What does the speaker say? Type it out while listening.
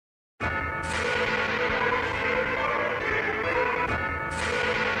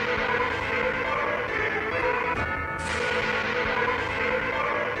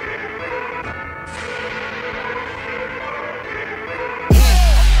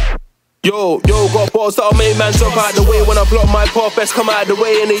Yo, got balls that'll make man jump out the way. When I block my path, best come out the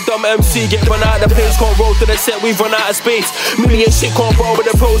way. And they dumb MC get run out the place. Can't roll to the set, we've run out of space. Million shit can't bar with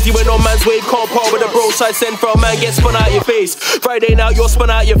the pros. You went on man's wave, can't par with the bros. I send for a man, get spun out your face. Friday night, you're spun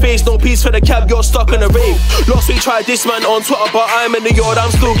out your face. No peace for the cab, you're stuck in a rave. Last week tried this man on Twitter, but I'm in the yard,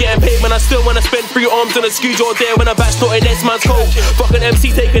 I'm still getting paid. Man, I still wanna spend 3 arms on a skew all day. When I back snorting next man's coat. Fucking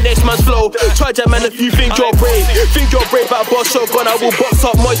MC taking next man's flow. Try to man if you think you're brave. Think you're brave, but boss shotgun. I will box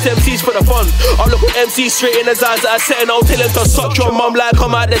up moist MCs for the fun. I'll look at MC straight in his eyes that I set, and I'll tell him to suck your mum like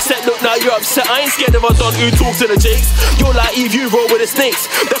I'm out the set. Look, now you're upset, I ain't scared of a don who talks to the jakes. You're like Eve, you roll with the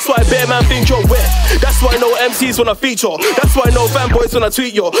snakes. That's why bear man think you're wet. That's why no MCs wanna feature. That's why no fanboys wanna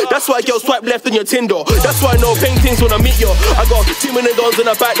tweet you. That's why girls swipe left on your Tinder. That's why no paintings wanna meet you. I got too many guns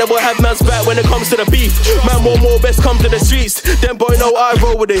in the back that will have man's back when it comes to the beef. Man, more best come to the streets. Them boy know I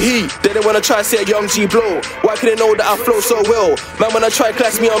roll with the heat. They don't wanna try say a young G blow. Why can they know that I flow so well? Man, when I try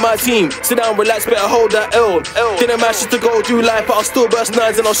class me on my team, sit down, relax, better hold that L. Didn't manage to go through life, but I'll still burst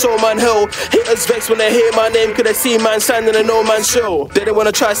nines and I'll show man hell. Haters vex when they hear my name, cause they see man standing in no man's show. They don't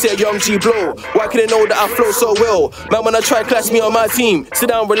wanna try say a young G blow. Why can they know that I flow so well? Man, when I try class me on my team, sit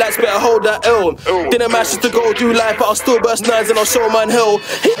down, relax, better hold that L. Didn't manage to go through life, but I'll still burst nines and I'll show man hell.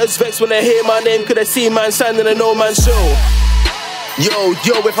 Haters vex when they hear my name, cause they see man standing in no man's show. Yo,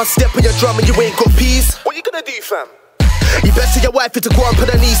 if I step on your drum and you ain't got peas, what you gonna do, fam? You best tell your wife to go on, put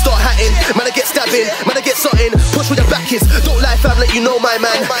her knees, start hatting. Man, I get stabbing, man, I get something. Push where your back is, don't lie fam, let you know my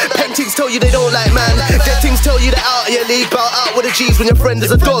man. Paintings tell you they don't like man. Dead things tell you they're out of your league. Bout out with the G's when your friend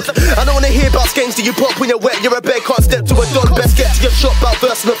is a dog. I don't wanna hear about skanks that you pop when you're wet. You're a bed, can't step to a dog. Best get to your shop, bout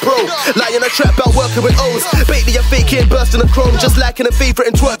versing a pro. Lying a trap, bout working with O's. Baby, you're faking, bursting a chrome. Just liking a favorite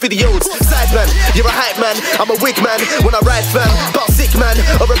and twerk videos. Side man, you're a hype man, I'm a wig man. When I ride fam, bout sick man,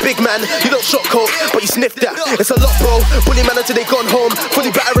 or a big man. You don't shot coke, but you sniff that. It's a lot bro. Bully man until they gone home.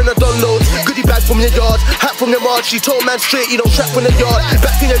 Fully battering a download. Goodie bag from your yard, hat from your march. She told man straight, you don't trap from the yard.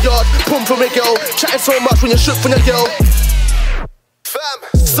 Back in your yard, pump from your girl. Chatting so much when you're shook from your girl. Fam,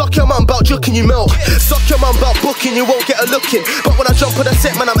 suck your mum bout juking you milk. Suck your mum bout booking, you won't get a looking. But when I jump on the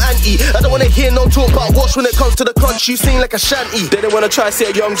set, man, I'm anti. I don't wanna hear no talk about wash when it comes to the crunch. You sing like a shanty. They don't wanna try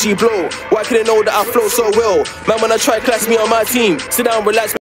say a young G blow. Why can they know that I flow so well? Man, when I try class me on my team, sit down,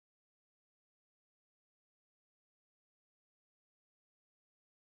 relax.